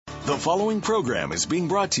The following program is being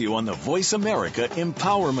brought to you on the Voice America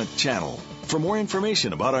Empowerment Channel. For more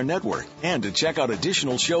information about our network and to check out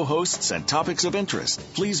additional show hosts and topics of interest,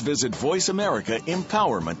 please visit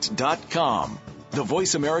voiceamericaempowerment.com. The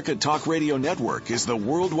Voice America Talk Radio Network is the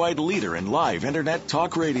worldwide leader in live Internet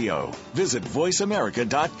talk radio. Visit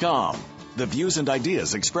voiceamerica.com. The views and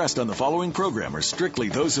ideas expressed on the following program are strictly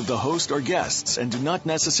those of the host or guests and do not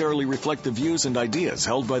necessarily reflect the views and ideas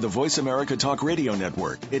held by the Voice America Talk Radio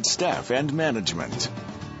Network, its staff, and management.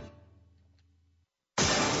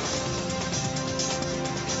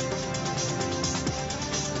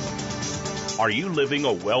 Are you living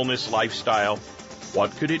a wellness lifestyle?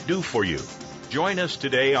 What could it do for you? Join us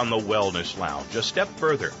today on the Wellness Lounge, a step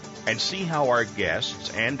further, and see how our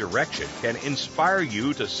guests and direction can inspire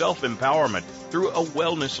you to self-empowerment through a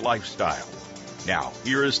wellness lifestyle. Now,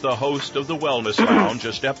 here is the host of the Wellness Lounge,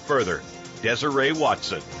 a step further, Desiree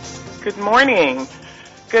Watson. Good morning.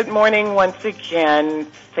 Good morning once again.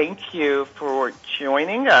 Thank you for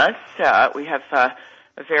joining us. We have a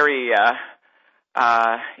very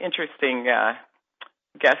interesting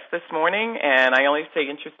guest this morning, and I only say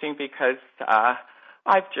interesting because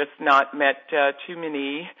I've just not met too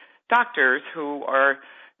many doctors who are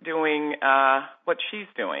doing what she's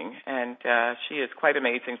doing, and she is quite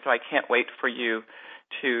amazing, so I can't wait for you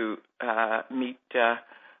to meet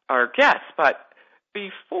our guest. But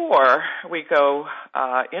before we go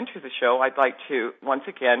into the show, I'd like to once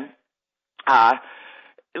again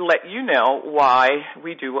let you know why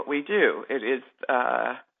we do what we do. It is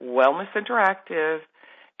Wellness Interactive,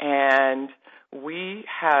 and we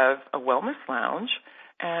have a wellness lounge,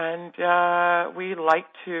 and we like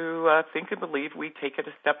to think and believe we take it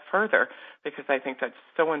a step further, because I think that's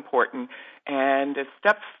so important. And a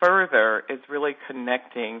step further is really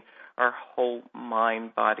connecting our whole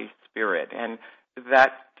mind, body, spirit. And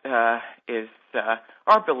that is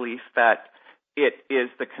our belief that it is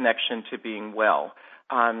the connection to being well.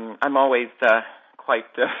 I'm always quite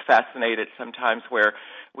fascinated sometimes where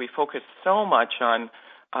we focus so much on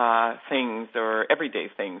things or everyday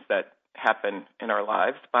things that happen in our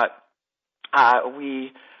lives, but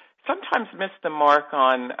we sometimes miss the mark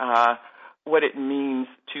on what it means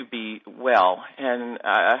to be well. And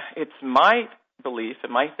it's my belief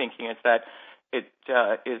and my thinking is that it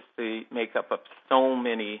is the makeup of so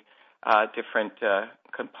many different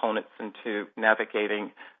components into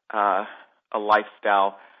navigating a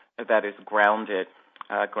lifestyle that is grounded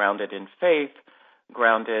in faith,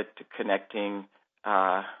 grounded to connecting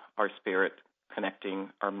our spirit,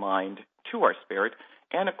 connecting our mind to our spirit,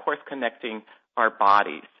 and, of course, connecting our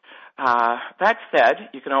bodies. That said,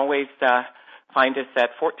 you can always find us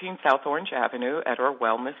at 14 South Orange Avenue at our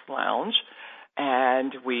Wellness Lounge,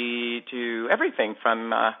 and we do everything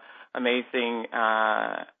from amazing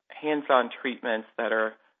hands-on treatments that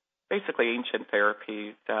are basically ancient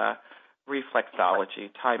therapies, reflexology,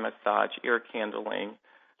 Thai massage, ear candling,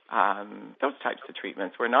 those types of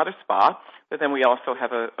treatments. We're not a spa, but then we also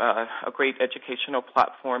have a great educational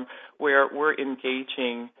platform where we're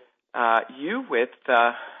engaging you with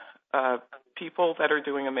people that are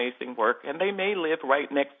doing amazing work, and they may live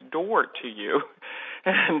right next door to you.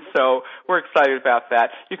 And so we're excited about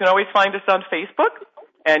that. You can always find us on Facebook,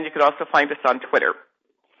 and you can also find us on Twitter.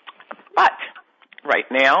 But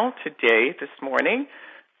right now, today, this morning,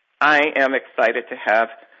 I am excited to have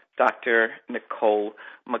Dr. Nicole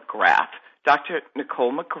McGrath. Dr.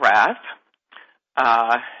 Nicole McGrath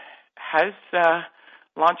has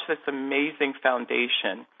launched this amazing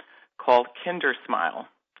foundation called KinderSmile.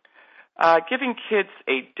 Giving kids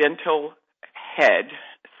a dental head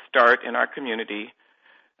start in our community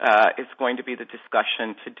is going to be the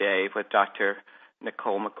discussion today with Dr.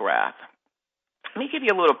 Nicole McGrath. Let me give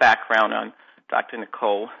you a little background on Dr.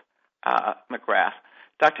 Nicole McGrath.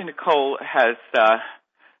 Dr. Nicole has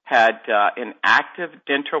had an active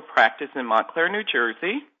dental practice in Montclair, New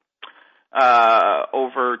Jersey,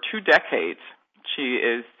 over 2 decades. She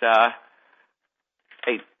is a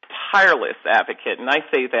tireless advocate, and I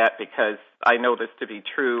say that because I know this to be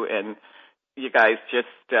true, and you guys just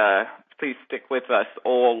please stick with us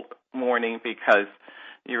all morning because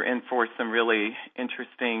you're in for some really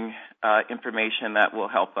interesting information that will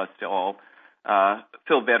help us to all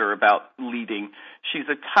feel better about leading. She's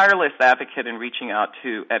a tireless advocate in reaching out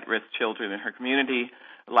to at-risk children in her community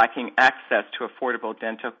lacking access to affordable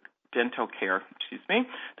dental care.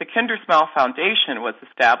 The KinderSmile Foundation was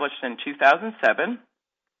established in 2007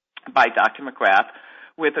 by Dr. McGrath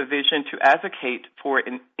with a vision to advocate for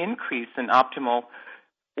an increase in optimal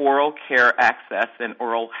oral care access and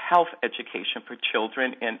oral health education for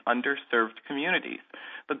children in underserved communities.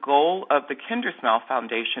 The goal of the KinderSmile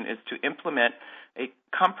Foundation is to implement a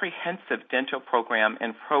comprehensive dental program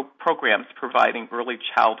and programs providing early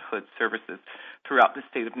childhood services throughout the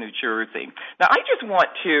state of New Jersey. Now, I just want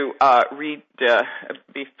to read,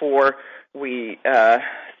 before we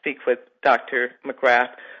speak with Dr.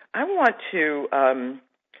 McGrath, I want to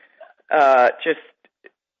just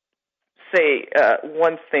say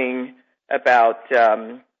one thing about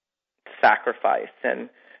sacrifice, and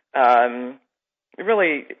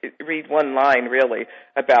really read one line, really,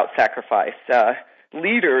 about sacrifice.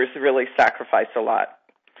 Leaders really sacrifice a lot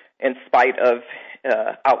in spite of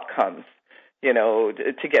outcomes. You know,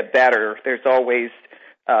 to get better, there's always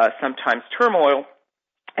sometimes turmoil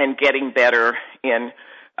and getting better in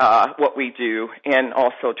what we do, and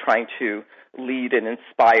also trying to lead and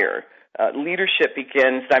inspire. Leadership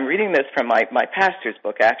begins, I'm reading this from my pastor's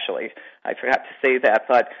book, actually. I forgot to say that,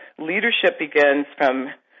 but leadership begins from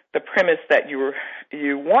the premise that you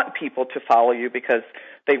want people to follow you because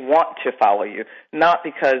they want to follow you, not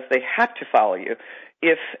because they have to follow you.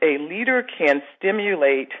 If a leader can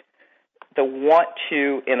stimulate the want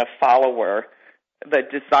to in a follower, the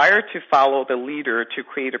desire to follow the leader to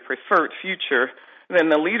create a preferred future, then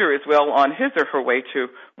the leader is well on his or her way to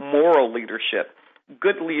moral leadership.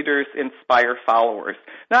 Good leaders inspire followers.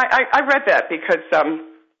 Now, I read that because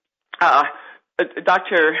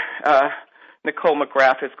Dr. Nicole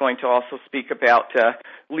McGrath is going to also speak about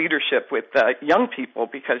leadership with young people,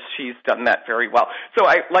 because she's done that very well. So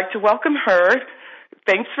I'd like to welcome her.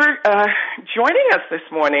 Thanks for joining us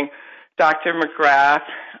this morning, Dr. McGrath.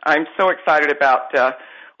 I'm so excited about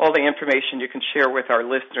all the information you can share with our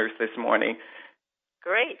listeners this morning.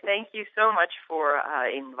 Great. Thank you so much for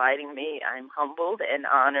inviting me. I'm humbled and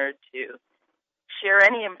honored to share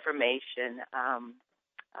any information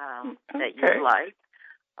that you'd like.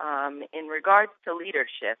 In regards to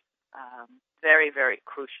leadership, very, very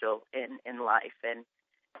crucial in life. And,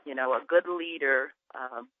 you know, a good leader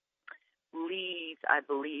leads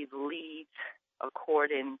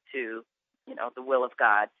according to, you know, the will of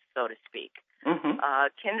God, so to speak. Mm-hmm.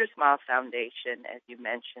 KinderSmile Foundation, as you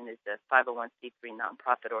mentioned, is a 501c3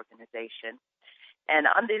 nonprofit organization. And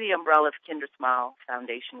under the umbrella of KinderSmile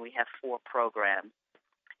Foundation, we have 4 programs.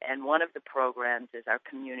 And one of the programs is our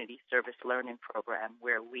community service learning program,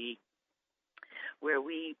 where we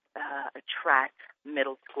attract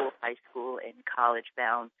middle school, high school, and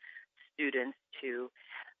college-bound students to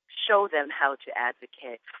show them how to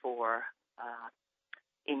advocate for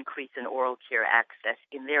increase in oral care access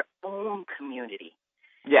in their own community.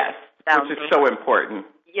 Yes, which is so important.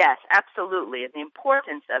 Yes, absolutely. And the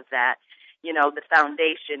importance of that, you know, the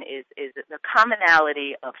foundation is the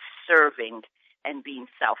commonality of serving and being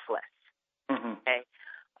selfless. Mm-hmm. Okay,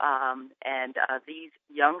 and these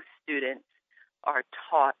young students are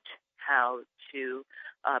taught how to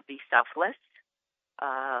be selfless,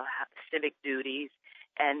 civic duties,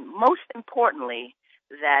 and most importantly,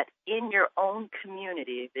 that in your own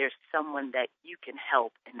community there's someone that you can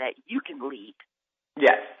help and that you can lead.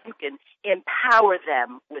 Yes. You can empower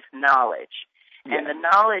them with knowledge. Yes. And the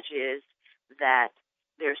knowledge is that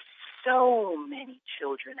there's so many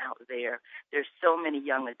children out there, there's so many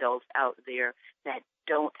young adults out there that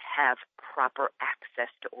don't have proper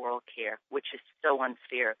access to oral care, which is so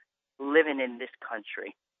unfair living in this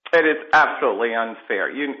country. It is absolutely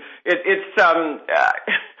unfair.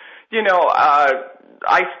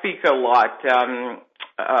 I speak a lot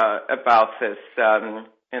about this,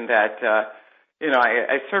 in that,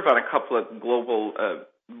 I serve on a couple of global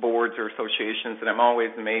boards or associations, and I'm always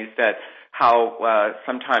amazed at how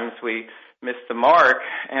sometimes we miss the mark.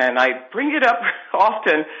 And I bring it up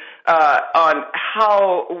often on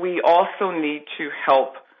how we also need to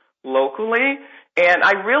help locally. And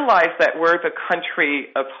I realize that we're the country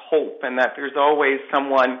of hope, and that there's always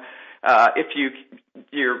someone, if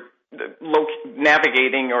you're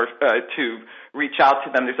navigating or to reach out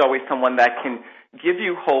to them, there's always someone that can give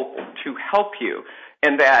you hope to help you.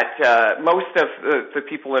 And that most of the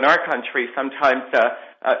people in our country sometimes,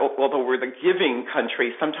 although we're the giving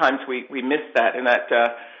country, sometimes we miss that, and that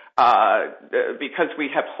because we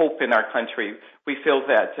have hope in our country, we feel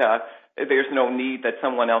that there's no need that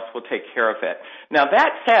someone else will take care of it. Now, that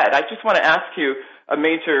said, I just want to ask you a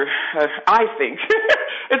major, I think,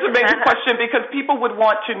 it's a major question, because people would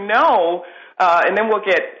want to know, and then we'll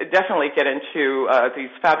definitely get into these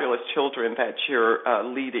fabulous children that you're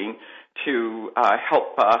leading to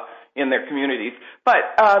help in their communities.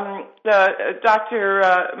 But Dr.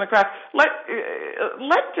 McGrath,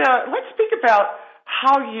 let's speak about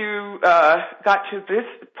how you got to this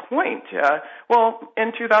point.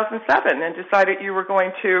 In 2007, and decided you were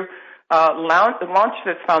going to launch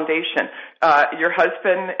this foundation. Your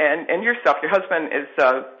husband and yourself. Your husband is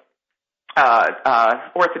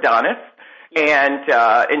orthodontist,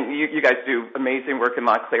 and you guys do amazing work in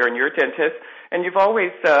Montclair, and you're a dentist, and you've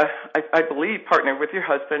always, I believe, partnered with your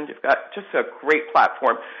husband. You've got just a great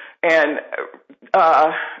platform, and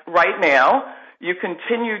right now you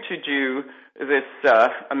continue to do this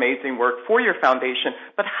amazing work for your foundation.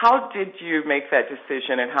 But how did you make that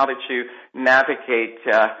decision, and how did you navigate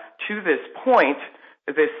to this point,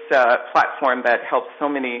 this platform that helps so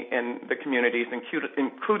many in the communities,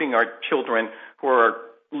 including our children who are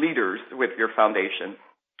leaders with your foundation?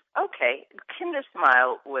 Okay.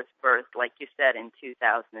 KinderSmile was birthed, like you said, in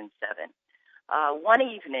 2007. One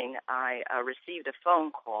evening, I received a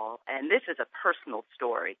phone call, and this is a personal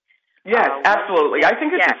story. Yes, absolutely. I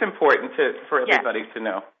think it's just important for everybody to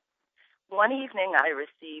know. One evening, I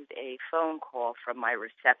received a phone call from my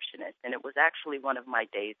receptionist, and it was actually one of my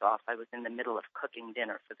days off. I was in the middle of cooking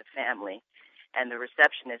dinner for the family, and the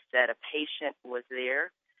receptionist said a patient was there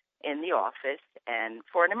in the office and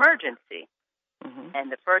for an emergency. Mm-hmm. And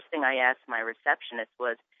the first thing I asked my receptionist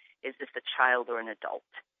was, is this a child or an adult?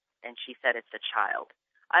 And she said it's a child.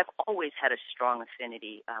 I've always had a strong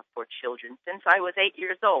affinity for children since I was 8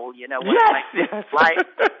 years old. You know, what my life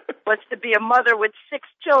was to be a mother with 6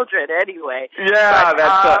 children anyway. Yeah,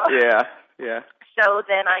 but, yeah. So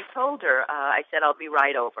then I told her, I said, I'll be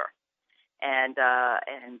right over. And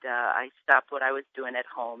I stopped what I was doing at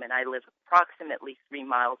home, and I live approximately 3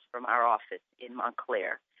 miles from our office in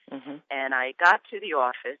Montclair. Mm-hmm. And I got to the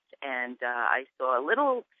office, and I saw a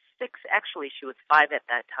little 6, actually she was 5 at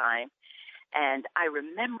that time, and I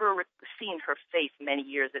remember seeing her face many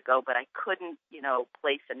years ago, but I couldn't,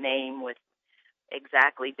 place a name with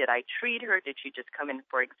exactly, did I treat her? Did she just come in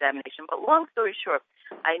for examination? But long story short,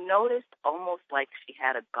 I noticed almost like she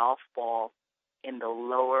had a golf ball in the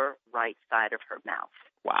lower right side of her mouth.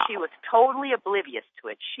 Wow. She was totally oblivious to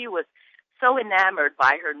it. She was so enamored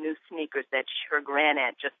by her new sneakers that her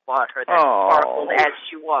grandaunt just bought her that sparkled as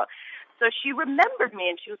she walked. So she remembered me,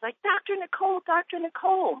 and she was like, Dr. Nicole,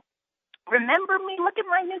 remember me? Look at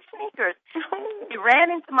my new sneakers. She ran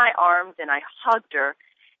into my arms, and I hugged her,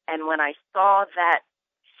 and when I saw that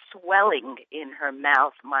swelling in her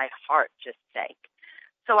mouth, my heart just sank.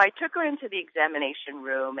 So I took her into the examination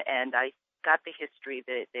room, and I got the history,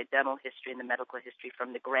 the dental history and the medical history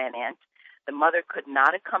from the grandaunt. The mother could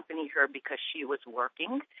not accompany her because she was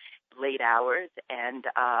working late hours, and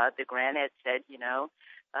the grandaunt said,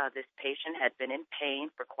 this patient had been in pain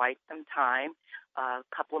for quite some time. A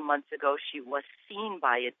couple of months ago, she was seen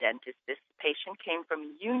by a dentist. This patient came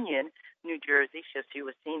from Union, New Jersey, so she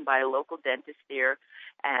was seen by a local dentist there,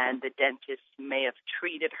 and the dentist may have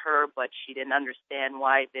treated her, but she didn't understand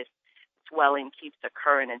why this swelling keeps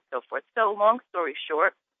occurring and so forth. So long story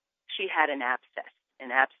short, she had an abscess.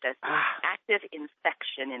 An abscess is active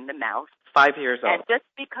infection in the mouth. 5 years old. And just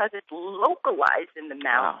because it's localized in the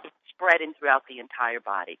mouth, it's spreading throughout the entire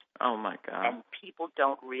body. Oh, my God. And people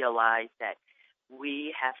don't realize that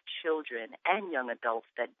we have children and young adults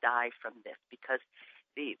that die from this because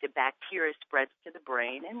the bacteria spreads to the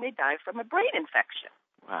brain, and they die from a brain infection.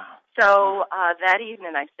 Wow. So that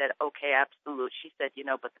evening I said, okay, absolute. She said,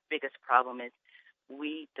 but the biggest problem is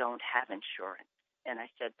we don't have insurance. And I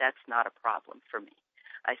said, that's not a problem for me.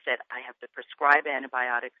 I said, I have to prescribe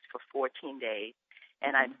antibiotics for 14 days,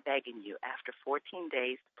 and I'm begging you, after 14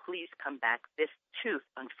 days, please come back. This tooth,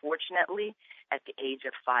 unfortunately, at the age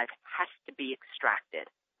of 5, has to be extracted.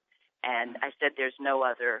 And I said, there's no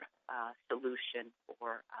other solution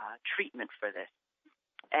or treatment for this.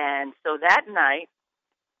 And so that night,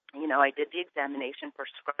 I did the examination,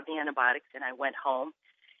 prescribed the antibiotics, and I went home,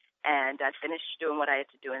 and I finished doing what I had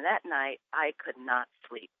to do. And that night, I could not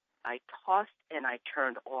sleep. I tossed and I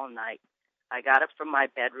turned all night. I got up from my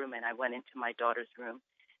bedroom, and I went into my daughter's room,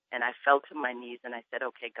 and I fell to my knees, and I said,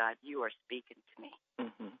 okay, God, you are speaking to me.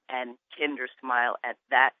 Mm-hmm. And KinderSmile at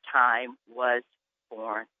that time was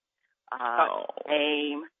born.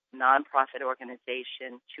 AIM, nonprofit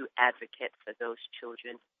organization to advocate for those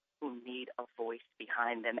children who need a voice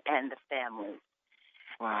behind them and the families.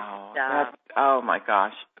 Wow. Oh, my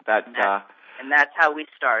gosh. And that's how we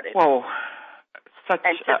started. Whoa.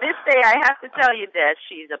 And to this day, I have to tell you this,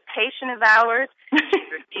 she's a patient of ours. She's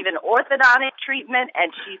receiving orthodontic treatment,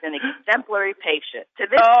 and she's an exemplary patient. To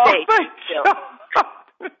this day, she's still.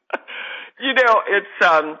 It's,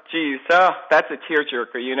 that's a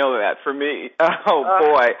tearjerker. You know that for me.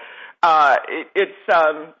 Boy.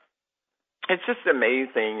 It's just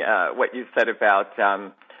amazing what you said about,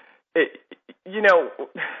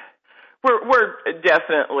 we're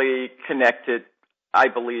definitely connected, I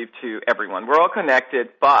believe, to everyone. We're all connected,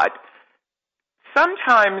 but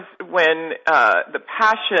sometimes when the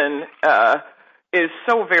passion is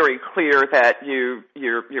so very clear that you're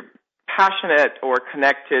passionate or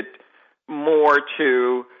connected more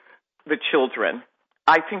to the children.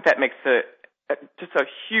 I think that makes just a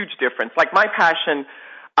huge difference. Like my passion,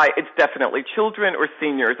 it's definitely children or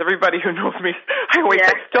seniors. Everybody who knows me, I always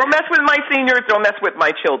say, don't mess with my seniors, don't mess with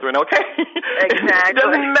my children, okay? Exactly. It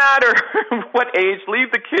doesn't matter what age.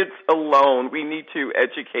 Leave the kids alone. We need to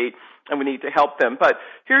educate and we need to help them. But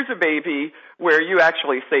here's a baby where you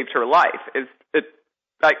actually saved her life.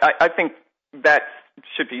 I think that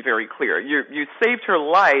should be very clear. You saved her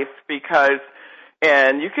life because,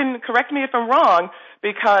 and you can correct me if I'm wrong,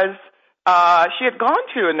 because she had gone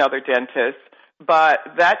to another dentist, but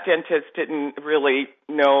that dentist didn't really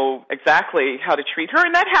know exactly how to treat her,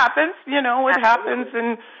 and that happens. You know, it happens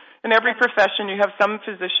in every profession. You have some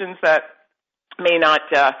physicians that may not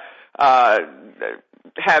have, I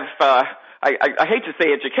hate to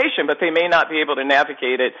say education, but they may not be able to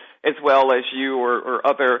navigate it as well as you or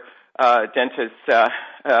other dentists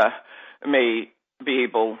may be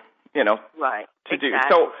able, you know, to do.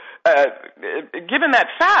 So given that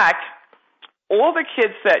fact, all the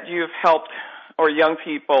kids that you've helped or young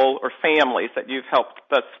people or families that you've helped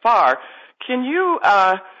thus far, can you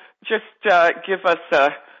just give us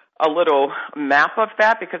a little map of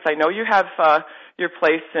that? Because I know you have your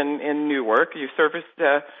place in Newark. You serviced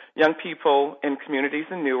young people in communities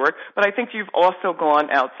in Newark, but I think you've also gone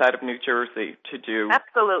outside of New Jersey to do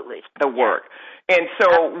the work. And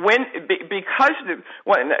so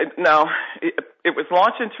it was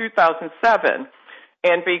launched in 2007.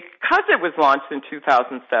 And because it was launched in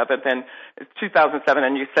 2007,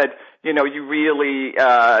 and you said, you know, you really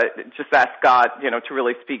just asked God, you know, to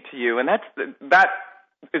really speak to you, and that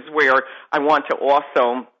is where I want to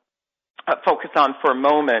also focus on for a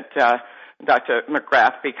moment, Dr.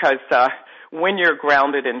 McGrath, because when you're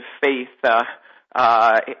grounded in faith,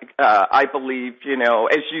 I believe, you know,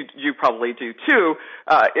 as you probably do too,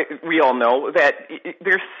 we all know that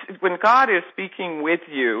when God is speaking with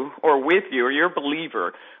you, or you're a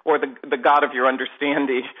believer, or the God of your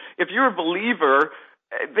understanding, if you're a believer,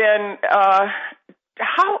 then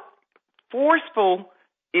how forceful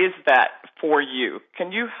is that for you?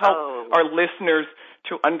 Can you help our listeners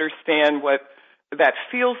to understand what that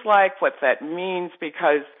feels like, what that means?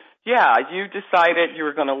 Because you decided you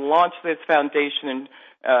were going to launch this foundation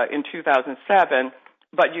in 2007,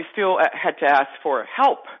 but you still had to ask for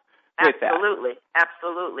help with that.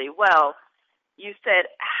 Absolutely. Well, you said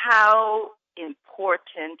how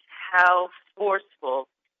important, how forceful.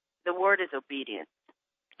 The word is obedience.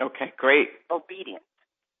 Okay, great. Obedience.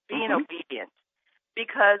 Being obedient.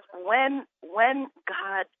 Because when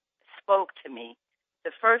God spoke to me,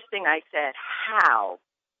 the first thing I said, how?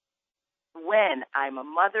 When? I'm a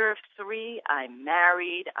mother of 3, I'm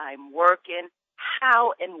married, I'm working,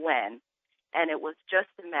 how and when? And it was just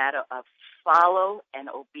a matter of follow and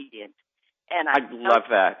obedience. And I love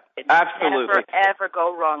that. Absolutely. Never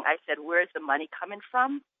go wrong. I said, where's the money coming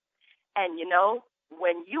from? And, you know,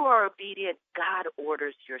 when you are obedient, God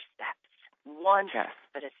orders your steps, one step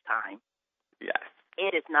at a time. Yes.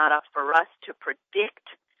 It is not up for us to predict,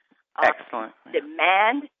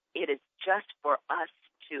 demand. It is just for us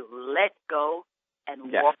to let go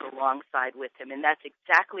and walk alongside with him. And that's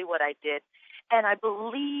exactly what I did. And I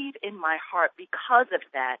believe in my heart, because of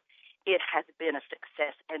that, it has been a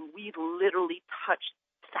success. And we've literally touched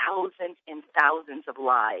thousands and thousands of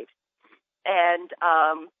lives. And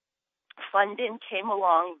funding came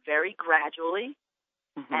along very gradually.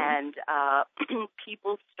 And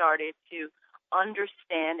people started to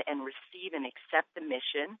understand and receive and accept the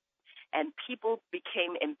mission. And people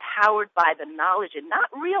became empowered by the knowledge and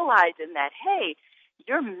not realizing that, hey,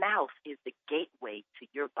 your mouth is the gateway to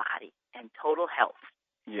your body and total health.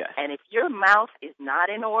 Yes. And if your mouth is not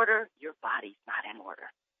in order, your body's not in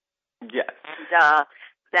order. Yes. And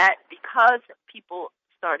that because people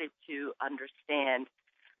started to understand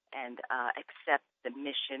and accept the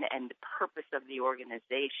mission and the purpose of the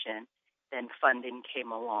organization, then funding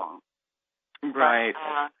came along. Right.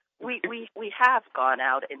 But, we have gone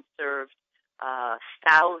out and served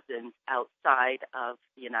thousands outside of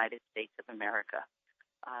the United States of America.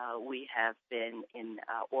 We have been in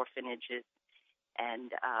orphanages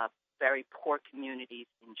and very poor communities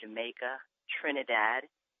in Jamaica, Trinidad,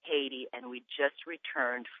 Haiti, and we just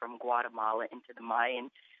returned from Guatemala into the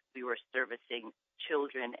Mayan. We were servicing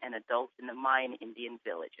children and adults in the Mayan Indian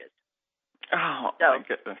villages. Oh, so my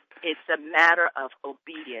goodness. It's a matter of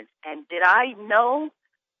obedience. And did I know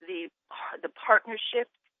the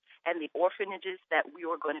partnerships and the orphanages that we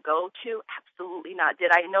were going to go to? Absolutely not.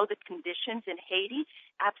 Did I know the conditions in Haiti?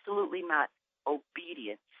 Absolutely not.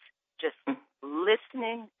 Obedience. Just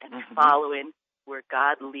listening and following where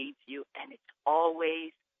God leads you, and it's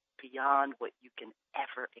always beyond what you can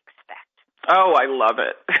ever expect. Oh, I love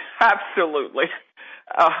it. Absolutely.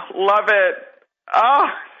 Love it. Oh,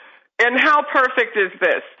 and how perfect is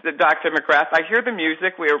this, Dr. McGrath? I hear the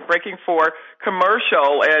music. We are breaking for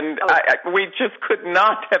commercial, and we just could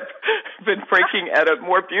not have been breaking at a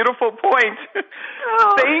more beautiful point.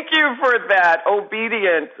 Thank you for that.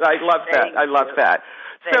 Obedience. I love that. I love that.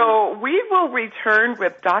 So we will return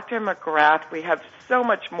with Dr. McGrath. We have so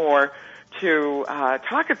much more to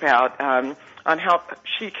talk about on how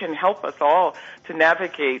she can help us all to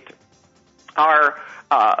navigate our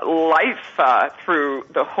life through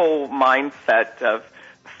the whole mindset of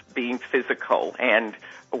being physical and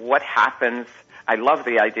what happens. I love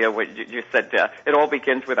the idea what you said. It all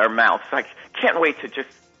begins with our mouth. So I can't wait to just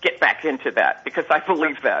get back into that because I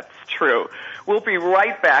believe that's true. We'll be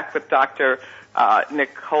right back with Dr.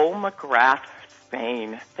 Nicole McGrath,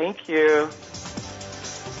 Spain. Thank you.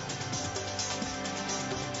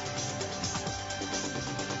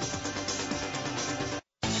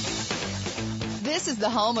 This is the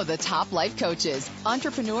home of the top life coaches,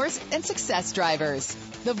 entrepreneurs, and success drivers.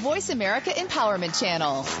 The Voice America Empowerment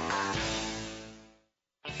Channel.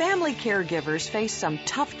 Family caregivers face some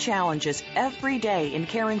tough challenges every day in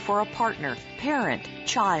caring for a partner, parent,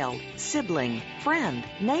 child, sibling, friend,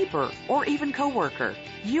 neighbor, or even coworker.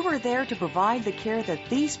 You are there to provide the care that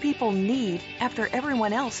these people need after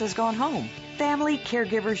everyone else has gone home. Family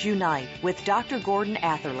Caregivers Unite with Dr. Gordon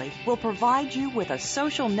Atherley will provide you with a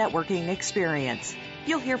social networking experience.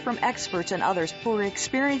 You'll hear from experts and others who are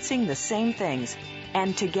experiencing the same things,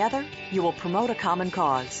 and together you will promote a common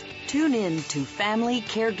cause. Tune in to Family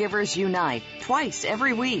Caregivers Unite twice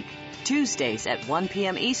every week, Tuesdays at 1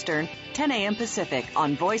 p.m. Eastern, 10 a.m. Pacific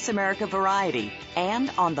on Voice America Variety,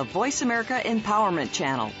 and on the Voice America Empowerment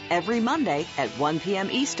Channel every Monday at 1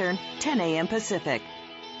 p.m. Eastern, 10 a.m. Pacific.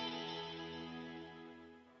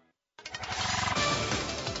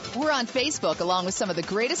 We're on Facebook along with some of the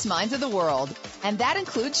greatest minds of the world, and that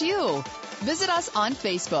includes you. Visit us on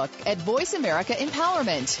Facebook at Voice America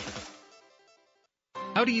Empowerment.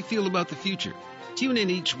 How do you feel about the future? Tune in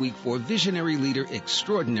each week for Visionary Leader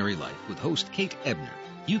Extraordinary Life with host Kate Ebner.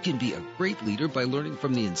 You can be a great leader by learning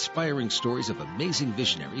from the inspiring stories of amazing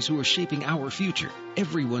visionaries who are shaping our future.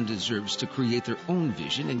 Everyone deserves to create their own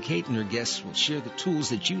vision, and Kate and her guests will share the tools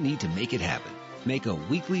that you need to make it happen. Make a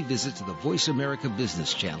weekly visit to the Voice America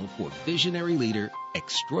Business Channel for Visionary Leader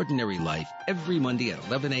Extraordinary Life every Monday at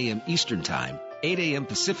 11 a.m. Eastern Time, 8 a.m.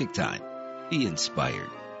 Pacific Time. Be inspired.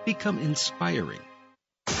 Become inspiring.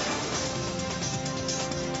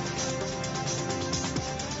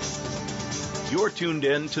 You're tuned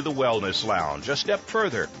in to the Wellness Lounge, a step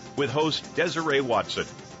further, with host Desiree Watson.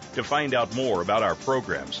 To find out more about our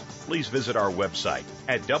programs, please visit our website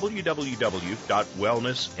at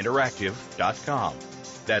www.wellnessinteractive.com.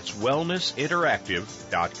 That's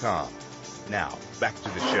wellnessinteractive.com. Now, back to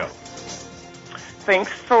the show.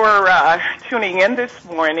 Thanks for tuning in this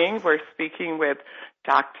morning. We're speaking with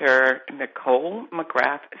Dr. Nicole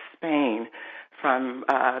McGrath, Spain, from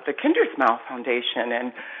the KinderSmile Foundation,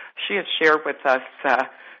 and she has shared with us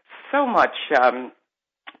so much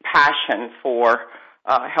passion for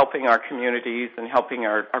helping our communities and helping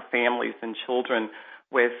our families and children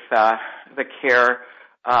with the care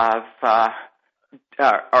of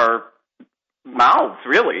our mouths,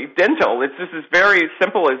 really, dental. It's just as very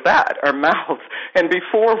simple as that, our mouths. And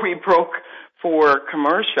before we broke for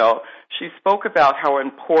commercial, she spoke about how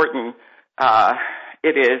important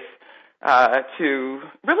it is to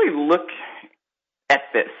really look at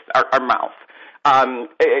this, our mouth. And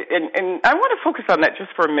I want to focus on that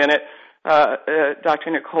just for a minute,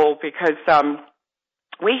 Dr. Nicole, because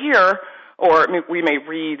we hear, or we may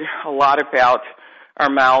read a lot about our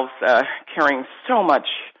mouths carrying so much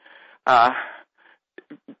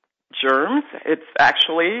germs. It's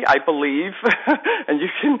actually, I believe, and you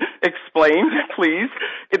can explain, please,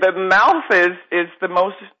 the mouth is the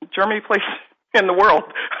most germy place in the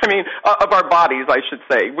world. I mean, of our bodies, I should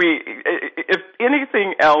say. If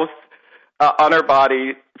anything else on our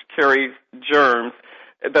body carries germs,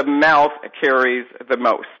 the mouth carries the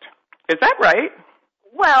most. Is that right?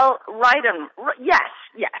 Well, yes.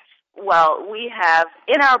 Well, we have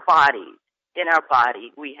in our body,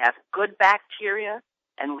 we have good bacteria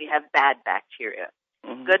and we have bad bacteria.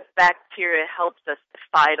 Mm-hmm. Good bacteria helps us to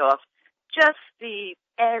fight off just the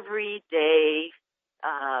everyday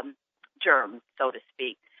germs, so to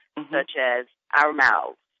speak, mm-hmm. such as our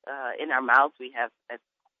mouths. In our mouths, we have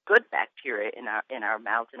good bacteria in our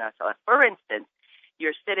mouths. So, for instance,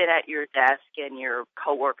 you're sitting at your desk and your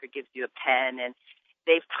coworker gives you a pen, and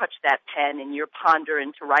they've touched that pen and you're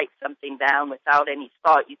pondering to write something down without any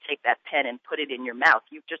thought, you take that pen and put it in your mouth.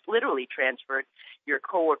 You've just literally transferred your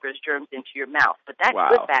coworker's germs into your mouth. But that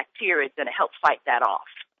good bacteria is going to help fight that off.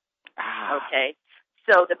 Okay?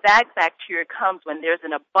 So the bad bacteria comes when there's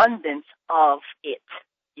an abundance of it,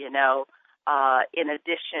 in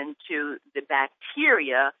addition to the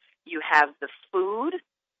bacteria, you have the food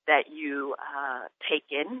that you take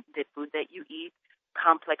in, the food that you eat,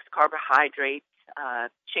 complex carbohydrates,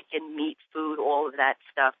 chicken, meat, food, all of that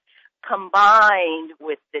stuff, combined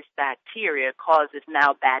with this bacteria causes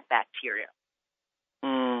now bad bacteria.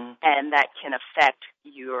 And that can affect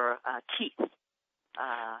your teeth.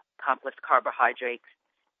 Complex carbohydrates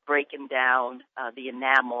breaking down the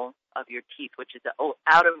enamel of your teeth, which is the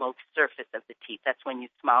outermost surface of the teeth. That's when you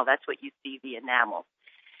smile. That's what you see, the enamel.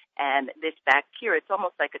 And this bacteria, it's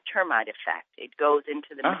almost like a termite effect. It goes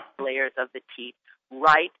into the layers of the teeth.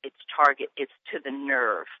 Right, its target is to the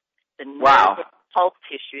nerve. The nerve pulp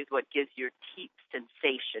tissue is what gives your teeth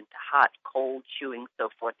sensation to hot, cold, chewing, so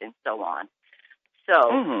forth and so on.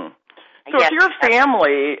 So, so if you're a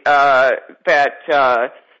family that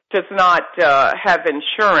does not have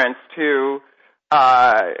insurance to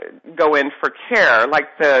go in for care,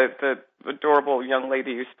 like the adorable young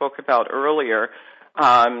lady you spoke about earlier,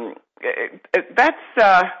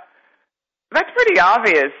 that's pretty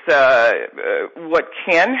obvious what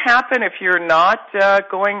can happen if you're not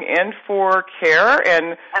going in for care,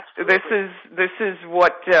 and this is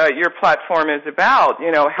what your platform is about.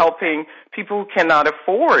 Helping people who cannot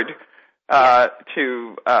afford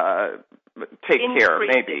to take care.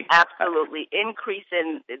 Maybe absolutely increase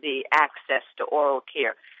in the access to oral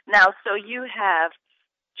care. Now, so you have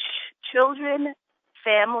children,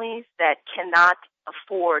 families that cannot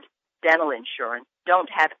afford dental insurance, don't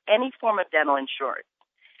have any form of dental insurance.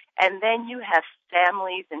 And then you have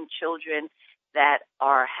families and children that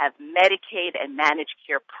have Medicaid and managed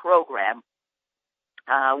care program,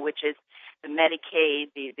 which is the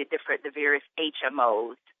Medicaid, the various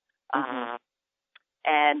HMOs.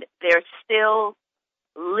 And there's still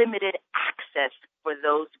limited access for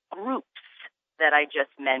those groups that I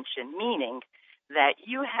just mentioned, meaning that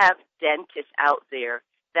you have dentists out there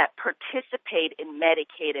that participate in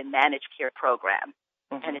Medicaid and managed care program,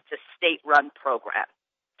 and it's a state-run program.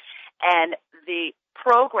 And the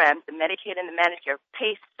programs, the Medicaid and the managed care,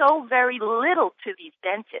 pay so very little to these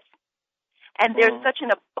dentists. And there's such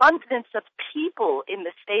an abundance of people in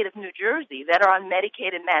the state of New Jersey that are on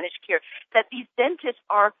Medicaid and managed care that these dentists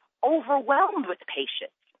are overwhelmed with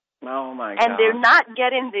patients. Oh, my God. And they're not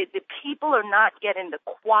getting, the people are not getting the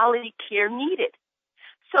quality care needed.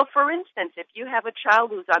 So, for instance, if you have a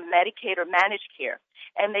child who's on Medicaid or managed care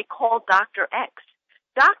and they call Dr. X,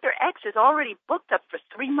 Dr. X is already booked up for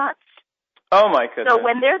 3 months. Oh, my goodness. So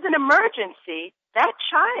when there's an emergency, that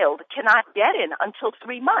child cannot get in until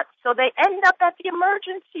 3 months. So they end up at the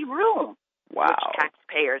emergency room, which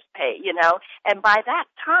taxpayers pay, And by that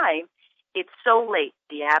time, it's so late.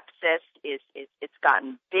 The abscess it's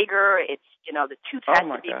gotten bigger. It's, the tooth has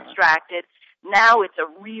to be extracted. Now it's a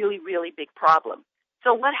really, really big problem.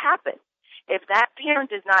 So what happens? If that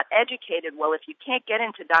parent is not educated, well, if you can't get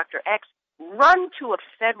into Dr. X, run to a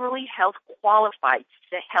federally health-qualified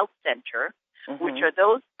health center, which are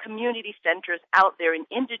those community centers out there in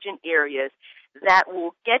indigent areas that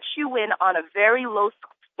will get you in on a very low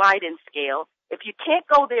slide-in scale. If you can't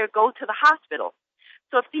go there, go to the hospital.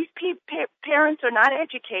 So if these parents are not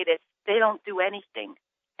educated, they don't do anything.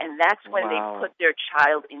 And that's when they put their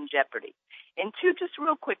child in jeopardy. Just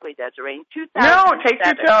real quickly, Desiree, in 2007... No, take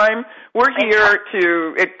your time. We're here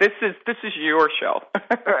to... This is your show.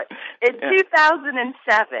 Right. In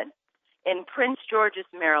 2007, in Prince George's,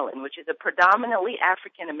 Maryland, which is a predominantly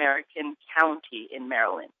African-American county in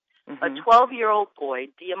Maryland, a 12-year-old boy,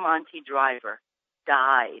 Diamante Driver,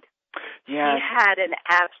 died. Yes. He had an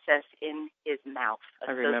abscess in his mouth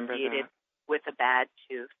associated with a bad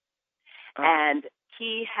tooth. And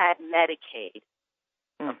he had Medicaid,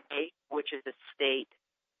 which is a state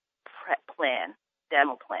plan,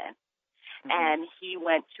 dental plan. And he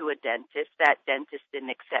went to a dentist. That dentist didn't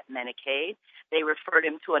accept Medicaid. They referred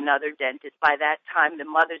him to another dentist. By that time, the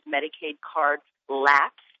mother's Medicaid card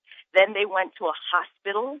lapsed. Then they went to a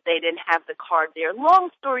hospital. They didn't have the card there. Long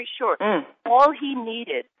story short, all he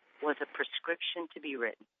needed was a prescription to be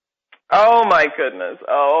written. Oh, my goodness.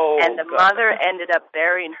 And the mother ended up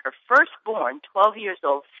burying her firstborn, 12 years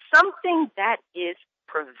old, something that is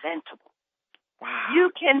preventable. Wow.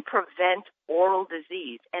 You can prevent oral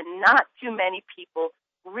disease, and not too many people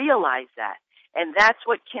realize that. And that's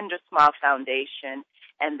what KinderSmile Foundation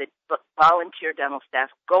and the volunteer dental staff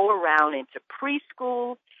go around into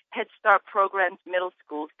preschool Head Start programs, middle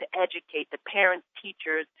schools, to educate the parents,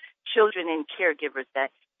 teachers, children, and caregivers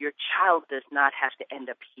that your child does not have to end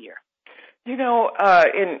up here. You know,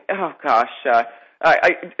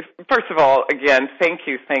 first of all, again, thank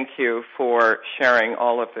you for sharing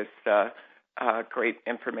all of this great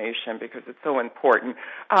information, because it's so important.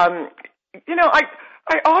 You know,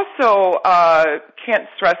 I also can't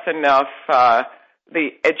stress enough the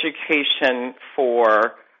education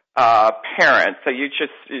for parents. So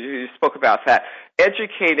you spoke about that,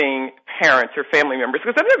 educating parents or family members.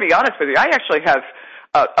 Because I'm going to be honest with you, I actually have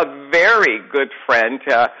a very good friend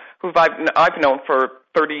who I've known for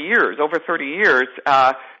 30 years, over 30 years.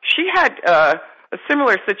 She had a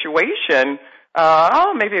similar situation,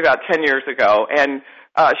 maybe about 10 years ago, and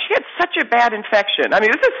she had such a bad infection. I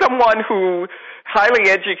mean, this is someone who highly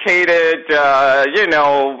educated,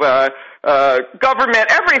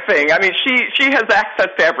 government, everything. I mean, she has access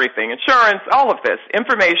to everything, insurance, all of this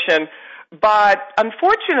information. But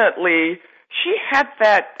unfortunately, she had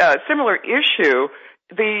that similar issue.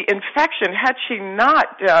 The infection, had she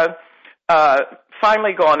not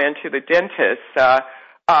finally gone into the dentist,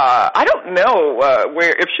 I don't know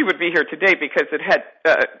if she would be here today, because it had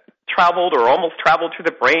traveled or almost traveled to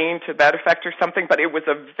the brain to that effect or something, but it was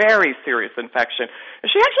a very serious infection. And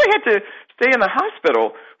she actually had to stay in the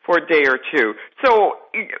hospital for a day or two. So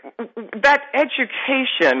that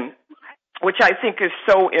education, which I think is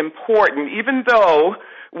so important, even though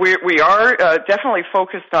we are definitely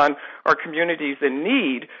focused on our communities in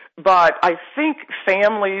need, but I think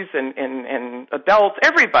families and adults,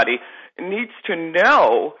 everybody, needs to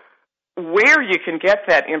know where you can get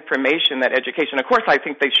that information, that education. Of course, I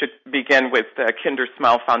think they should begin with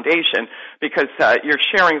KinderSmile Foundation, because you're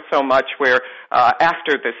sharing so much where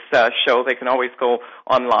after this show they can always go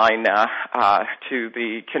online to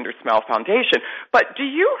the KinderSmile Foundation. But do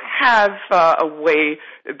you have a way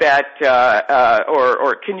that,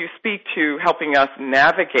 or can you speak to helping us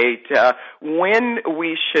navigate when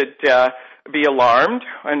we should be alarmed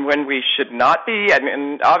and when we should not be?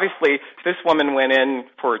 And obviously this woman went in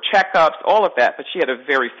for checkups, all of that, but she had a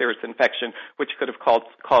very serious infection which could have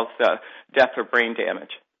caused death or brain damage.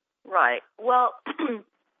 Right. Well,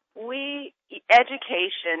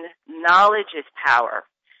 education, knowledge is power.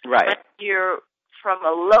 Right. Whether you're from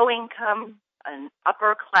a low income, an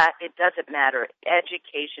upper class, it doesn't matter.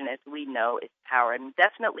 Education, as we know, is power, and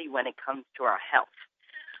definitely when it comes to our health.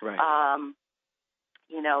 Right.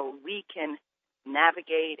 We can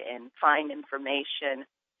navigate and find information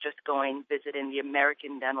just visiting the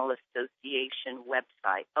American Dental Association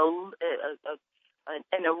website.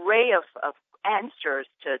 An array of answers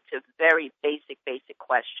to very basic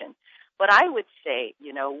questions. But I would say,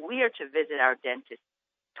 we are to visit our dentist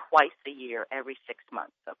twice a year, every 6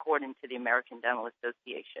 months, according to the American Dental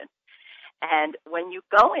Association. And when you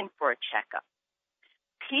go in for a checkup,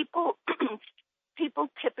 people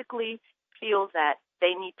typically feel that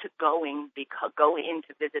they need to go in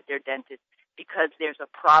to visit their dentist because there's a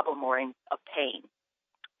problem or a pain.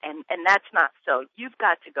 And that's not so. You've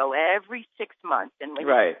got to go every 6 months. And when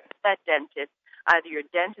you visit that dentist, either your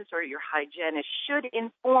dentist or your hygienist should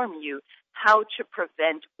inform you how to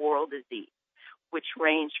prevent oral disease, which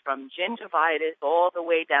range from gingivitis all the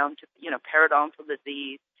way down to, periodontal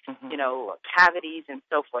disease, cavities and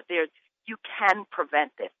so forth. You can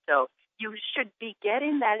prevent this. So you should be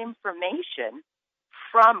getting that information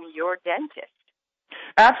from your dentist.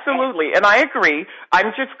 Absolutely, and I agree.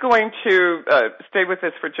 I'm just going to stay with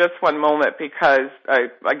this for just one moment because, I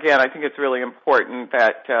think it's really important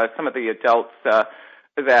that some of the adults that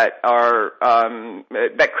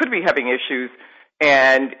could be having issues,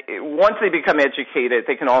 and once they become educated,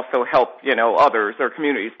 they can also help, others or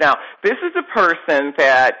communities. Now, this is a person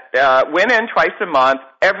that went in twice a month,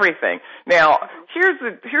 everything. Now,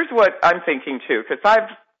 here's what I'm thinking too, because I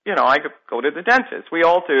go to the dentist. We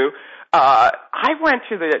all do. I went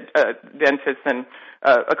to the dentist and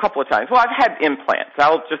a couple of times. Well, I've had implants.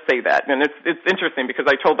 I'll just say that. And it's interesting because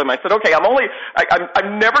I told them, I said, okay,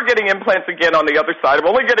 I'm never getting implants again on the other side. I'm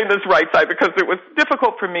only getting this right side because it was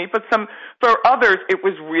difficult for me. But for others, it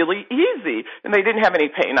was really easy and they didn't have any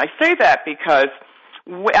pain. I say that because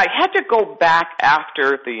I had to go back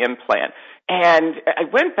after the implant. And I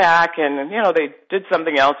went back and, they did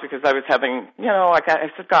something else because I was having, I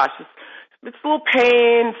said, gosh, it's a little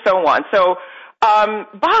pain, so on. So,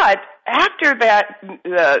 but after that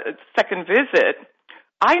second visit,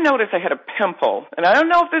 I noticed I had a pimple. And I don't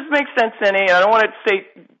know if this makes sense to any, and I don't want to say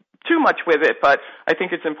too much with it, but I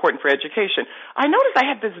think it's important for education. I noticed I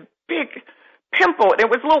had this big pimple, and it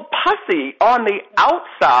was a little pussy on the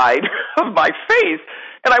outside of my face.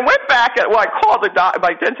 And I went back, I called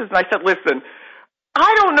my dentist, and I said, listen,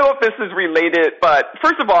 I don't know if this is related, but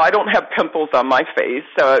first of all, I don't have pimples on my face,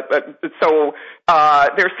 so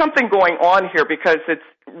there's something going on here because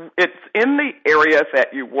it's in the areas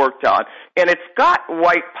that you worked on, and it's got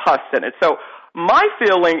white pus in it. So my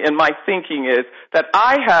feeling and my thinking is that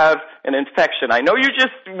I have an infection. I know you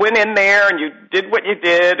just went in there and you did what you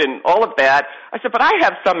did and all of that. I said, but I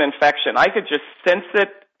have some infection. I could just sense it,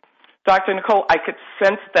 Dr. Nicole. I could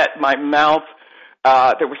sense that my mouth,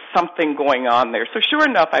 there was something going on there. So sure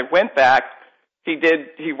enough, I went back.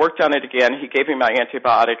 He worked on it again. He gave me my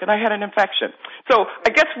antibiotic, and I had an infection. So I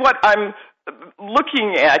guess what I'm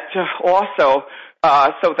looking at also,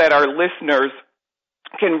 so that our listeners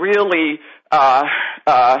can really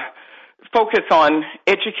focus on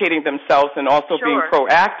educating themselves and also being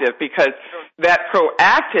proactive, because that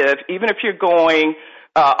proactive, even if you're going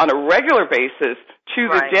on a regular basis to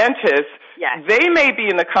the dentist, they may be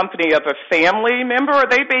in the company of a family member, or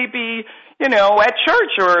they may be, at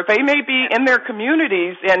church, or they may be in their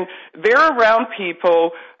communities, and they're around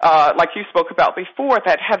people, like you spoke about before,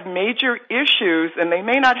 that have major issues, and they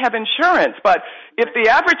may not have insurance. But if the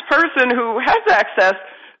average person who has access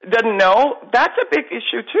doesn't know, that's a big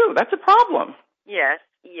issue too. That's a problem. Yes.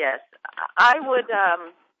 I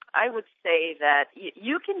would say that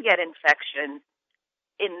you can get infection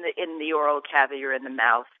in the oral cavity or in the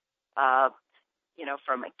mouth,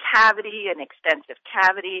 from a cavity, an extensive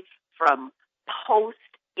cavity, from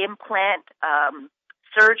post-implant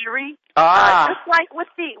surgery, just like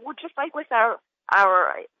with our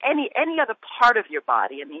any other part of your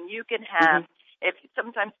body. I mean, you can have if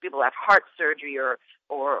sometimes people have heart surgery or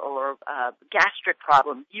gastric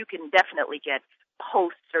problems, you can definitely get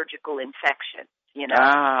post-surgical infection.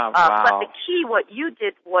 Wow. But the key, what you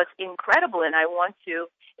did was incredible, and I want to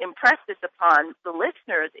impress this upon the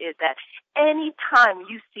listeners, is that any time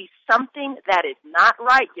you see something that is not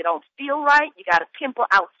right, you don't feel right, you got a pimple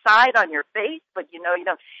outside on your face, but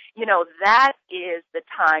that is the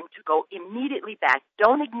time to go immediately back.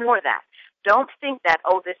 Don't ignore that. Don't think that,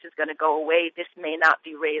 this is going to go away, this may not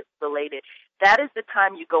be related. That is the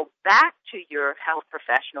time you go back to your health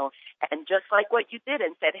professional and just like what you did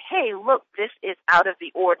and said, hey, look, this is out of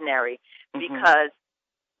the ordinary, because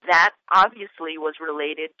that obviously was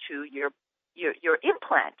related to your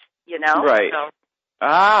implant, Right. So,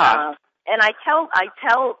 and I tell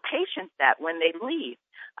patients that when they leave.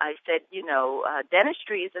 I said,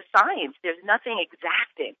 dentistry is a science. There's nothing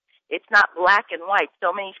exacting. It's not black and white.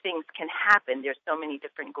 So many things can happen. There's so many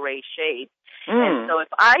different gray shades. And so if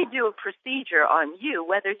I do a procedure on you,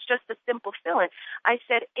 whether it's just a simple fill-in, I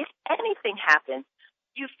said, if anything happens,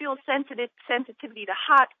 you feel sensitivity to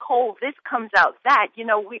hot, cold, this comes out, that,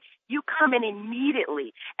 you come in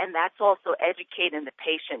immediately. And that's also educating the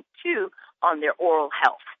patient, too, on their oral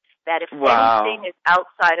health. That if anything is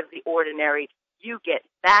outside of the ordinary, you get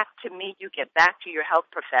back to me, you get back to your health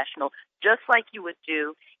professional, just like you would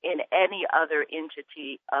do in any other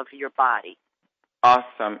entity of your body.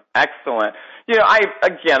 Awesome. Excellent.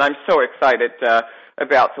 I'm so excited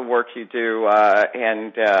about the work you do,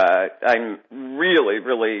 and I'm really,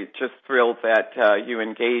 really just thrilled that you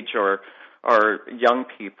engage our young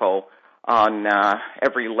people on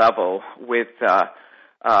every level with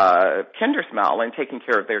KinderSmile and taking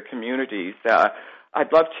care of their communities.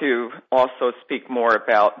 I'd love to also speak more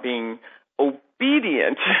about being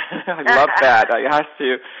obedient. I love that. I asked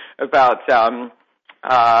you about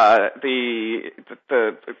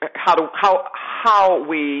how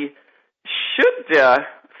we should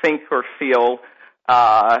think or feel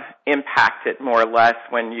impacted more or less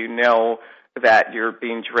when you know that you're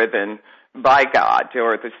being driven by God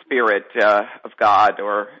or the Spirit of God,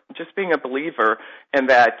 or just being a believer, and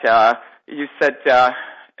that you said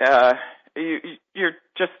you're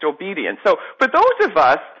just obedient. So for those of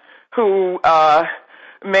us who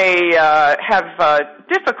may have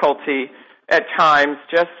difficulty at times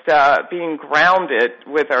just being grounded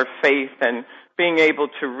with our faith and being able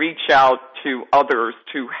to reach out to others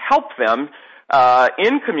to help them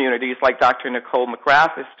in communities like Dr. Nicole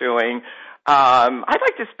McGrath is doing, I'd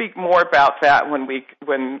like to speak more about that when we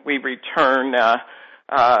return.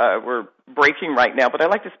 We're breaking right now, but I'd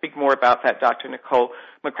like to speak more about that, Dr. Nicole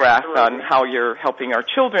McGrath, on how you're helping our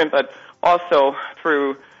children, but also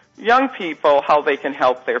through young people, how they can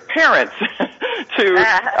help their parents to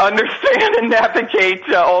understand and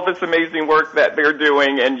navigate all this amazing work that they're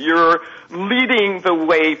doing, and you're leading the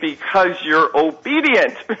way because you're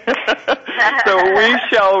obedient. So we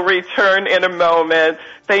shall return in a moment.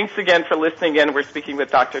 Thanks again for listening in. We're speaking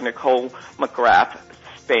with Dr. Nicole McGrath,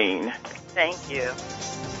 Spain. Thank you.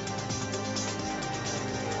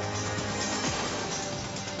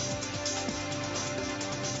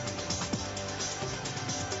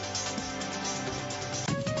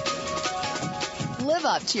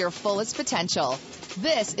 up to your fullest potential.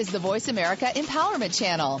 This is the Voice America Empowerment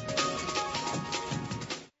Channel.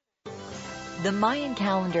 The Mayan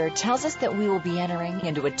calendar tells us that we will be entering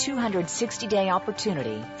into a 260-day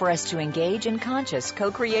opportunity for us to engage in conscious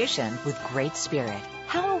co-creation with Great Spirit.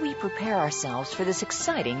 How will we prepare ourselves for this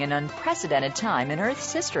exciting and unprecedented time in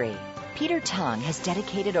Earth's history? Peter Tung has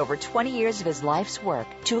dedicated over 20 years of his life's work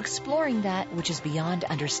to exploring that which is beyond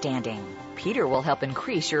understanding. Peter will help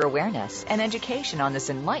increase your awareness and education on this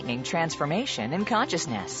enlightening transformation in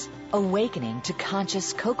consciousness. Awakening to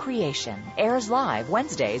Conscious Co-Creation airs live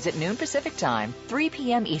Wednesdays at noon Pacific Time, 3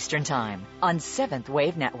 p.m. Eastern Time on 7th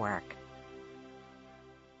Wave Network.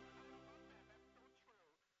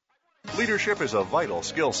 Leadership is a vital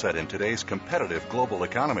skill set in today's competitive global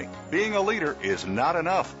economy. Being a leader is not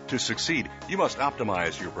enough. To succeed, you must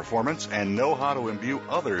optimize your performance and know how to imbue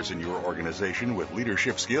others in your organization with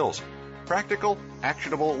leadership skills. Practical,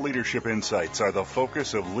 actionable leadership insights are the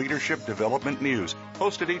focus of Leadership Development News,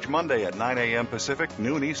 hosted each Monday at 9 a.m. Pacific,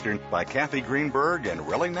 noon Eastern, by Kathy Greenberg and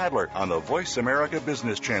Relly Nadler on the Voice America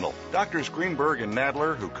Business Channel. Doctors Greenberg and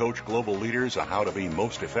Nadler, who coach global leaders on how to be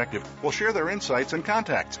most effective, will share their insights and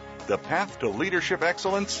contacts. The path to leadership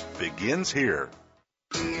excellence begins here.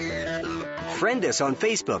 Friend us on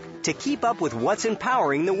Facebook to keep up with what's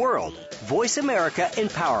empowering the world. Voice America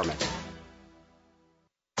Empowerment.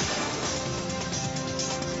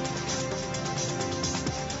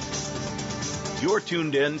 You're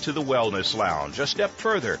tuned in to the Wellness Lounge, a step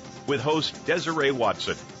further, with host Desiree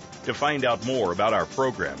Watson. To find out more about our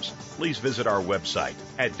programs, please visit our website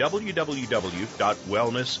at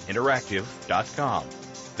www.wellnessinteractive.com.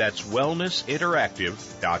 That's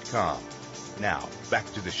wellnessinteractive.com. Now, back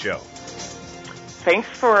to the show. Thanks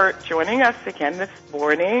for joining us again this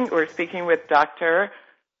morning. We're speaking with Dr.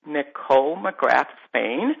 Nicole McGrath,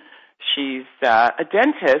 Spain. She's a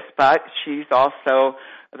dentist, but she's also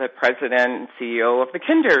the president and CEO of the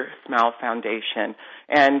KinderSmile Foundation.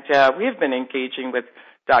 And we have been engaging with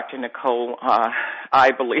Dr. Nicole,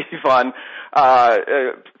 I believe, on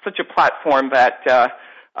such a platform that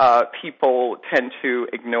people tend to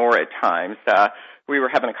ignore at times. We were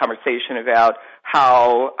having a conversation about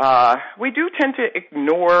how we do tend to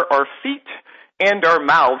ignore our feet and our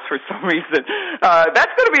mouths for some reason.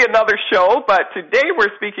 That's going to be another show, but today we're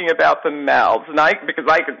speaking about the mouths, and because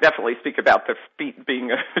I could definitely speak about the feet.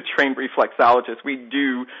 Being a trained reflexologist, we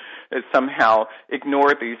do somehow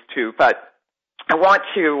ignore these two. But I want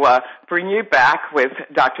to bring you back with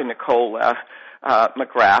Dr. Nicole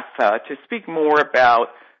McGrath to speak more about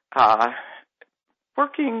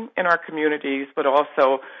working in our communities, but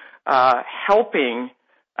also helping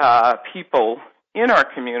people in our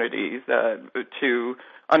communities to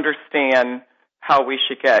understand how we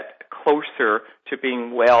should get closer to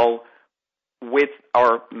being well with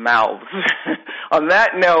our mouths. On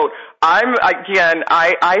that note, I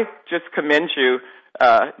just commend you,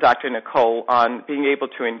 Dr. Nicole, on being able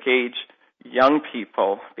to engage young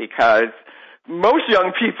people, because most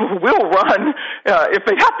young people will run if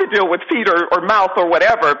they have to deal with feet or mouth or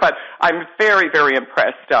whatever, but I'm very, very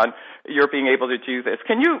impressed on your being able to do this.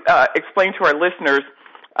 Can you explain to our listeners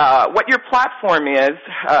what your platform is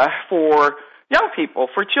for young people,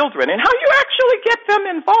 for children, and how you actually get them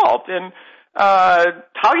involved, and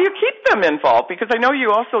how you keep them involved? Because I know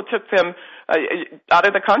you also took them out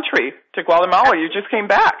of the country to Guatemala. You just came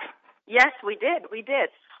back. Yes, we did.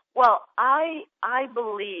 Well, I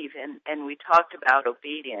believe, and we talked about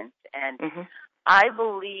obedience, and I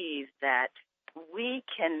believe that we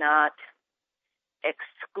cannot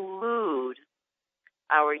exclude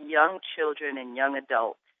our young children and young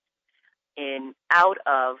adults out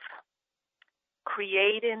of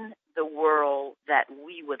creating the world that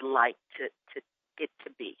we would like to it to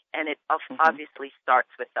be. And it obviously starts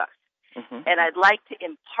with us. And I'd like to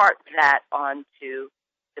impart that onto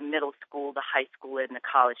the middle school, the high school, and the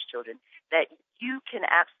college children, that you can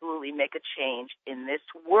absolutely make a change in this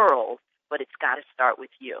world, but it's got to start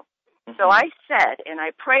with you. So I said, and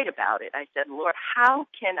I prayed about it, I said, Lord, how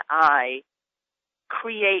can I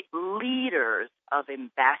create leaders of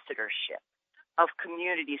ambassadorship, of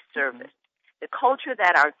community service? The culture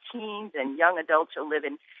that our teens and young adults are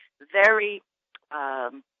living, very,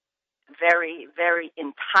 very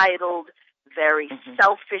entitled, very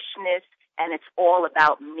selfishness, and it's all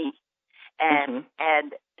about me. And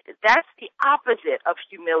that's the opposite of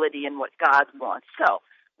humility and what God wants. So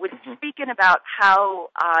with speaking about how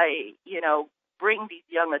I, bring these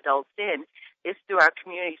young adults in is through our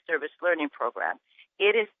community service learning program.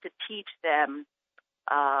 It is to teach them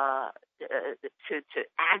to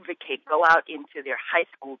advocate, go out into their high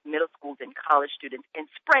schools, middle schools, and college students and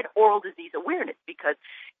spread oral disease awareness, because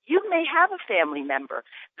you may have a family member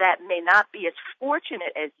that may not be as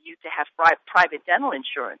fortunate as you to have private dental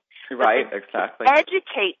insurance. Right, exactly.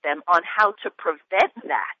 Educate them on how to prevent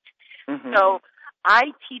that. Mm-hmm. So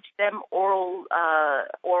I teach them oral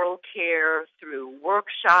care through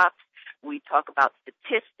workshops. We talk about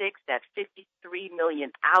statistics that 53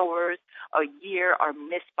 million hours a year are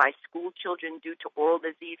missed by school children due to oral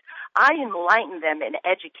disease. I enlighten them and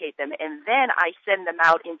educate them, and then I send them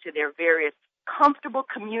out into their various comfortable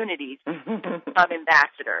communities of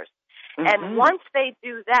ambassadors. Mm-hmm. And once they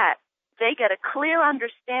do that, they get a clear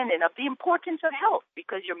understanding of the importance of health,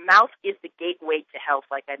 because your mouth is the gateway to health,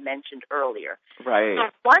 like I mentioned earlier. Right.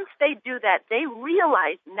 So once they do that, they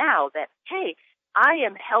realize now that, hey, I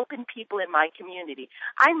am helping people in my community.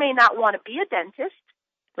 I may not want to be a dentist,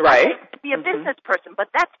 right? Be a business person, but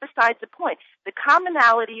that's besides the point. The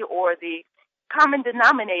commonality or the common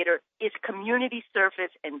denominator is community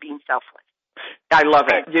service and being selfless. I love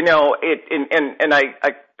it. You know, and I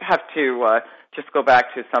have to just go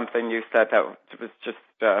back to something you said that was just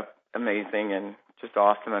amazing and just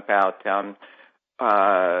awesome about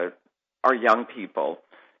our young people.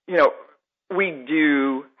 You know, we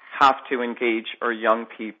do have to engage our young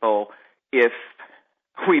people if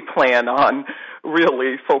we plan on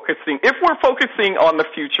really focusing, if we're focusing on the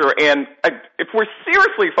future, and if we're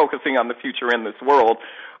seriously focusing on the future in this world,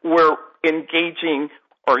 we're engaging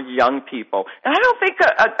our young people. And I don't think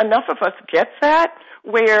enough of us get that,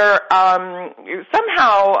 where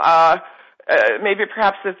somehow maybe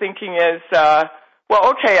perhaps the thinking is,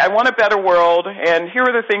 well, okay, I want a better world, and here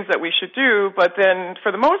are the things that we should do, but then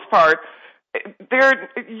for the most part,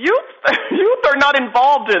 youth are not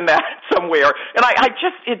involved in that somewhere, and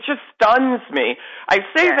it just stuns me. I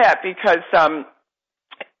say that because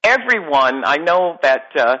everyone, I know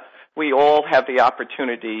that we all have the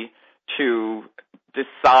opportunity to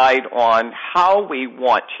decide on how we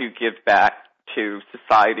want to give back to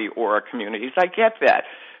society or our communities. I get that,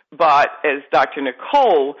 but as Dr.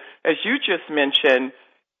 Nicole, as you just mentioned,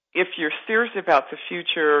 if you're serious about the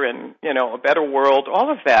future and, you know, a better world,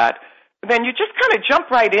 all of that, then you just kind of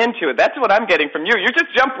jump right into it. That's what I'm getting from you. You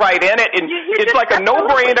just jump right in it, and it's like a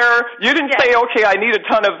no-brainer. You didn't say, okay, I need a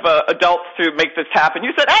ton of adults to make this happen.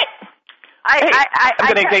 You said, hey,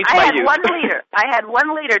 I'm going to engage my youth. I had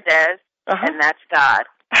one leader, Des, and that's God.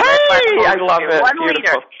 Hey, I love it. One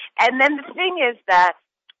Beautiful. leader. And then the thing is that,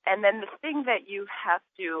 that you have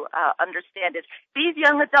to understand is these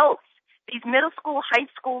young adults, these middle school, high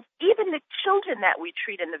schools, even the children that we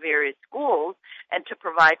treat in the various schools, and to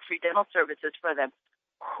provide free dental services for them,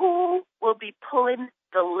 who will be pulling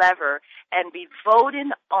the lever and be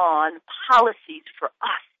voting on policies for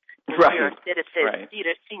us, senior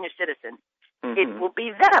citizens? Mm-hmm. It will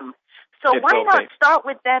be them. So why not start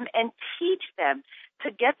with them and teach them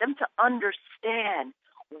to get them to understand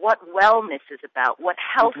what wellness is about, what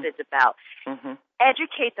health is about. Mm-hmm.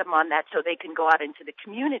 Educate them on that so they can go out into the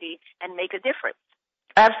community and make a difference.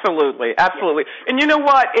 Absolutely, absolutely. And you know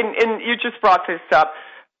what? And you just brought this up.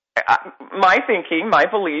 My thinking, my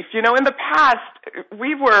belief, you know, in the past,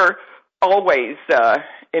 we were always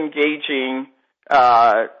engaging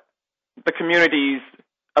the communities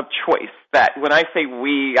of choice. That when I say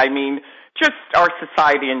we, I mean just our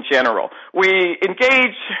society in general. We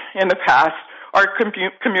engage in the past our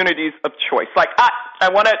communities of choice. Like, I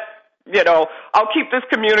want to, you know, I'll keep this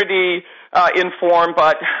community informed,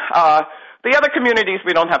 but the other communities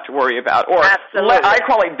we don't have to worry about. Or I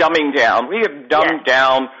call it dumbing down. We have dumbed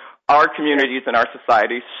down our communities and our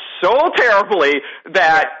society so terribly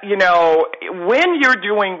that, you know, when you're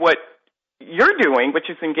doing what you're doing, which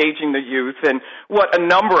is engaging the youth, and what a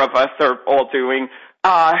number of us are all doing,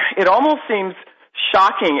 it almost seems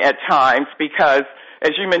shocking at times because,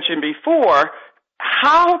 as you mentioned before,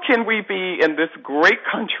 how can we be in this great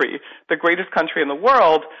country, the greatest country in the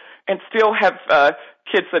world, and still have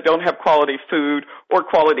kids that don't have quality food or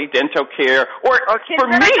quality dental care, or kids for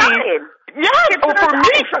that me, are dying.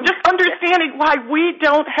 Just understanding why we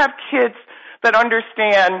don't have kids that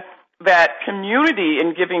understand that community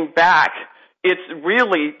and giving back, it's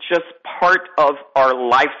really just part of our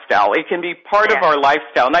lifestyle. It can be part of our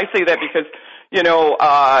lifestyle. And I say that because, you know,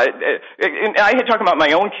 and I had talking about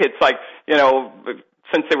my own kids, like, you know,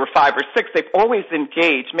 since they were 5 or 6, they've always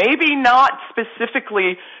engaged, maybe not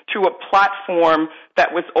specifically to a platform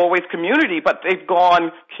that was always community, but they've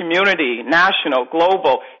gone community, national,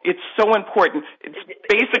 global. It's so important. It's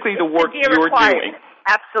basically the work you're doing.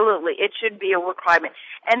 Absolutely. It should be a requirement.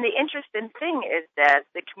 And the interesting thing is that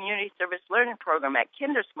the Community Service Learning Program at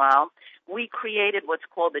KinderSmile, we created what's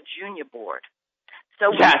called a junior board.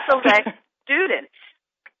 So we select students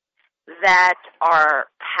that are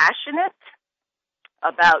passionate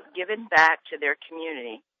about giving back to their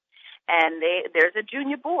community. And there's a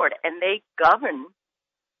junior board, and they govern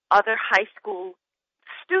other high school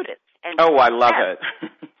students. And I love it.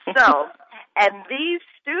 And these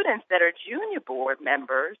students that are junior board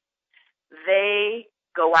members, they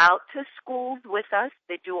go out to schools with us.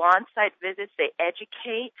 They do on-site visits. They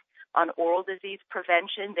educate on oral disease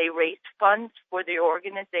prevention. They raise funds for the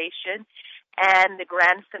organization. And the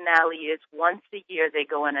grand finale is once a year they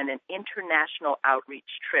go on an international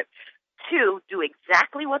outreach trip to do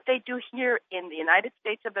exactly what they do here in the United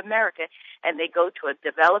States of America, and they go to a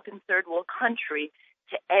developing third world country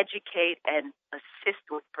to educate and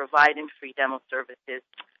assist with providing free dental services.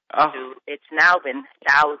 It's now been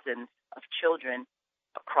thousands of children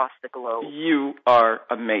across the globe. You are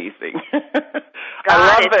amazing.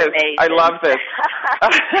 God is amazing. I love this.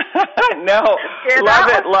 No,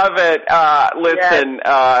 love it. Listen,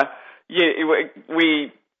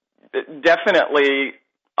 we definitely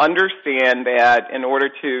understand that in order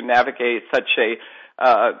to navigate such a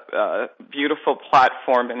beautiful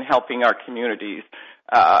platform in helping our communities,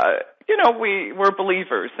 we're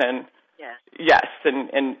believers, and yes,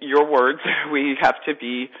 in your words, we have to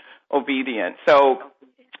be obedient. So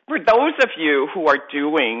for those of you who are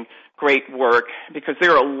doing great work, because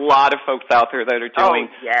there are a lot of folks out there that are doing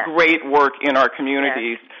great work in our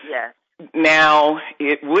communities, now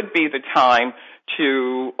it would be the time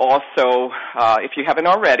to also, if you haven't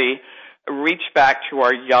already, reach back to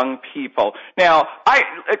our young people. Now, I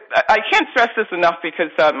can't stress this enough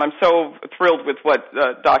because I'm so thrilled with what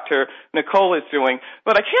Dr. Nicole is doing,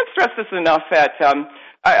 but I can't stress this enough that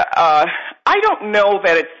I don't know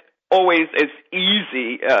that it's always as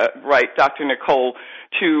easy, right, Dr. Nicole,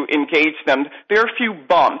 to engage them. There are a few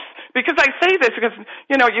bumps. Because I say this because,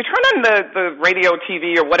 you turn on the radio,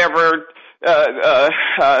 TV, or whatever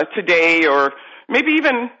today, or maybe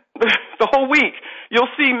even the whole week, you'll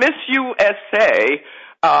see Miss USA,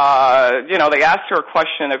 they asked her a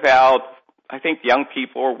question about, I think, young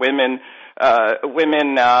people or women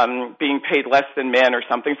being paid less than men or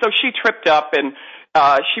something. So she tripped up, and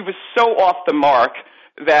she was so off the mark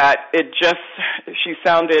that she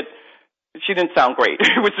didn't sound great.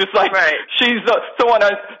 It was just like she's someone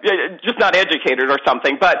just not educated or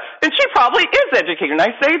something. And she probably is educated. And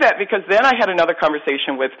I say that because then I had another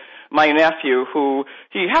conversation with my nephew who,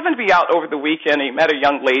 he happened to be out over the weekend. He met a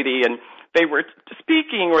young lady, and they were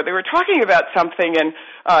speaking or they were talking about something. And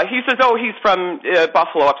he says, he's from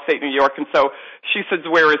Buffalo, upstate New York. And so she says,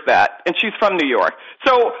 where is that? And she's from New York.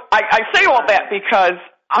 So I say all that because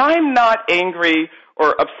I'm not angry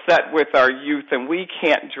or upset with our youth, and we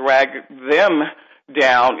can't drag them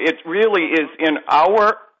down. It really is in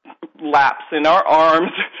our laps, in our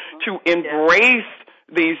arms, to embrace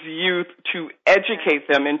these youth, to educate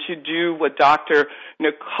them, and to do what Dr.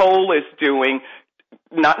 Nicole is doing,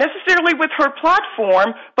 not necessarily with her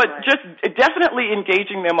platform, but just definitely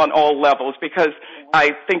engaging them on all levels, because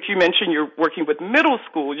I think you mentioned you're working with middle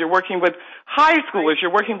school, you're working with high schoolers,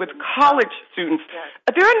 you're working with college students.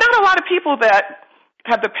 There are not a lot of people that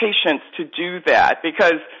have the patience to do that,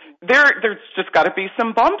 because there's just got to be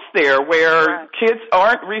some bumps there where kids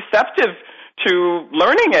aren't receptive to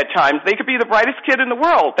learning at times. They could be the brightest kid in the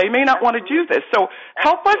world. They may not want to do this. So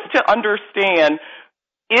help us to understand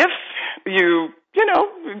if you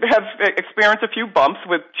have experienced a few bumps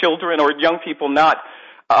with children or young people not,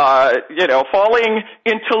 falling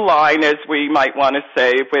into line, as we might want to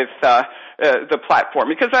say, with the platform,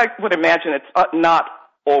 because I would imagine it's not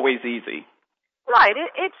always easy. Right.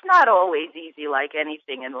 It's not always easy, like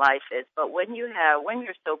anything in life is, but when you're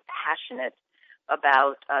so passionate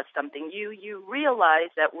about something, you realize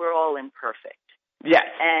that we're all imperfect. Yes.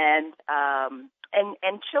 And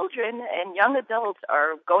children and young adults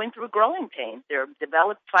are going through growing pains. They're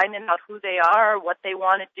finding out who they are, what they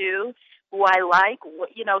want to do, who I like,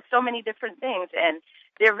 so many different things, and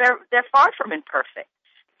they're far from imperfect.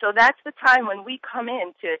 So that's the time when we come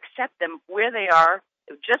in to accept them where they are,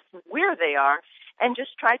 just where they are, and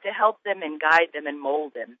just try to help them and guide them and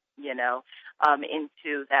mold them,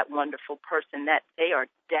 into that wonderful person that they are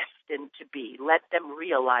destined to be. Let them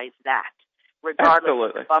realize that,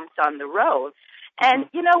 regardless of the bumps on the road. And,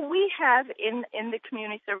 we have in the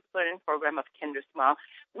Community Service Learning Program of KinderSmile,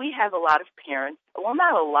 we have a lot of parents, well,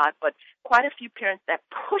 not a lot, but quite a few parents that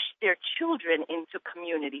push their children into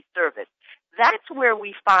community service. That's where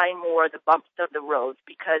we find more of the bumps of the road,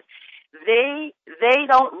 because they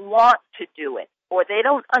don't want to do it. or they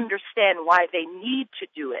don't understand why they need to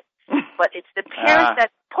do it. But it's the parents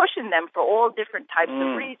that's pushing them for all different types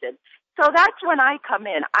of reasons. So that's when I come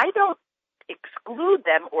in. I don't exclude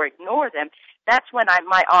them or ignore them. That's when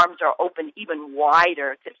my arms are open even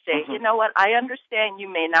wider to say, you know what, I understand you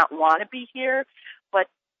may not want to be here, but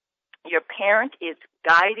your parent is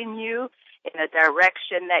guiding you in a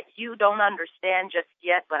direction that you don't understand just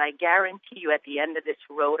yet, but I guarantee you at the end of this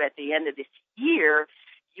road, at the end of this year,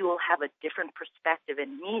 you will have a different perspective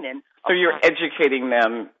and meaning. So you're educating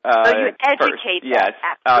them so you educate first, yes,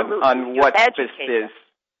 on what this is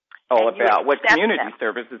all about, what community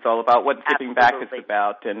service is all about, what giving back is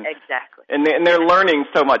about, and and they're learning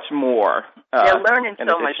so much more. They're learning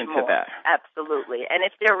so much more. To that. Absolutely. And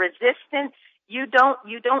if they're resistant, you don't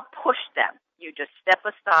push them. You just step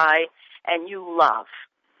aside and you love.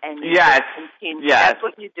 And you just continue. That's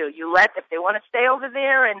what you do. You let, if they want to stay over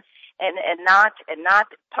there and not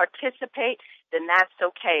participate, then that's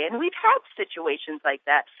okay. And we've had situations like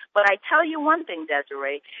that. But I tell you one thing,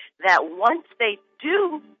 Desiree, that once they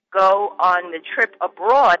do go on the trip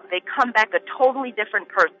abroad, they come back a totally different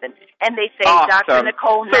person. And they say, Dr.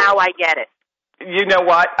 Nicole, now I get it. You know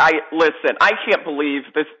what? I can't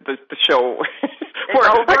believe the show. It's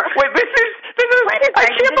over. I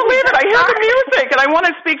can't believe it. I hear the music, and I want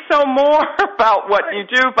to speak so more about what you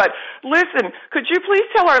do. But listen, could you please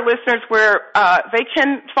tell our listeners where they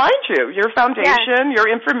can find you, your foundation, your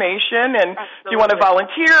information, and if you want to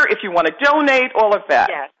volunteer, if you want to donate, all of that.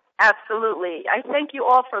 Yes, absolutely. I thank you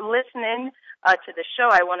all for listening to the show.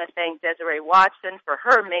 I want to thank Desiree Watson for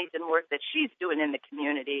her amazing work that she's doing in the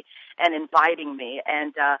community and inviting me.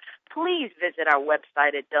 And please visit our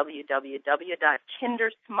website at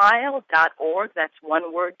www.kindersmile.org. That's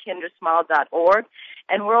one word, kindersmile.org.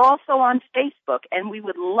 And we're also on Facebook, and we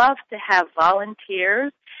would love to have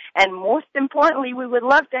volunteers. And most importantly, we would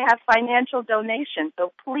love to have financial donations.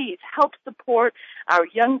 So please help support our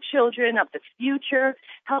young children of the future,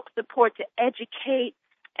 help support to educate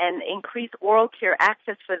and increase oral care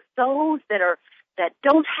access for those that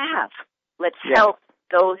don't have. Let's help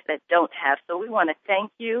those that don't have. So we want to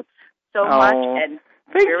thank you so much. And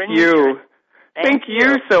thank you. Thank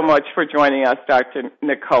you so much for joining us, Dr.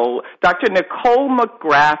 Nicole. Dr. Nicole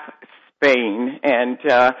McGrath, Spain. And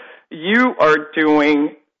you are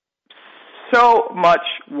doing so much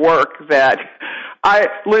work that I'd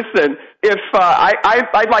like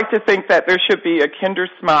to think that there should be a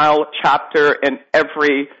KinderSmile chapter in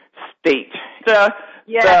every state. The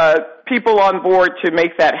people on board to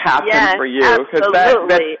make that happen for you, because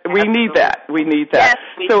we need that. We need that. Yes,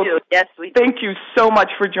 we do. Yes, we do. Thank you so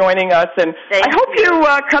much for joining us, and I hope you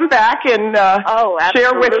come back and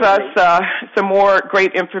share with us some more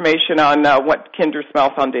great information on what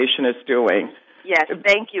KinderSmile Foundation is doing. Yes,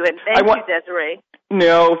 thank you, and thank you, Desiree.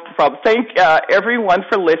 No problem. Thank everyone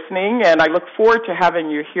for listening, and I look forward to having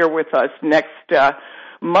you here with us next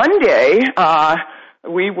Monday.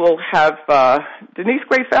 We will have Denise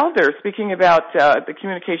Gray-Felder speaking about the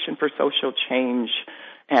Communication for Social Change,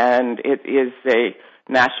 and it is a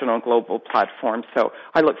national and global platform. So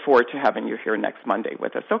I look forward to having you here next Monday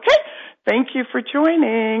with us. Okay? Thank you for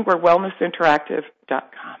joining. We're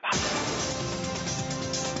wellnessinteractive.com.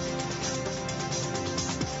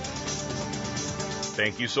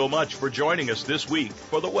 Thank you so much for joining us this week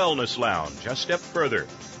for the Wellness Lounge. A step further.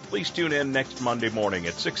 Please tune in next Monday morning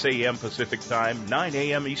at 6 a.m. Pacific Time, 9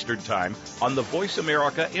 a.m. Eastern Time on the Voice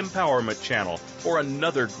America Empowerment Channel for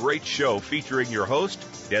another great show featuring your host,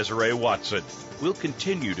 Desiree Watson. We'll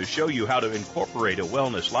continue to show you how to incorporate a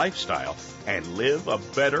wellness lifestyle and live a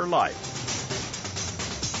better life.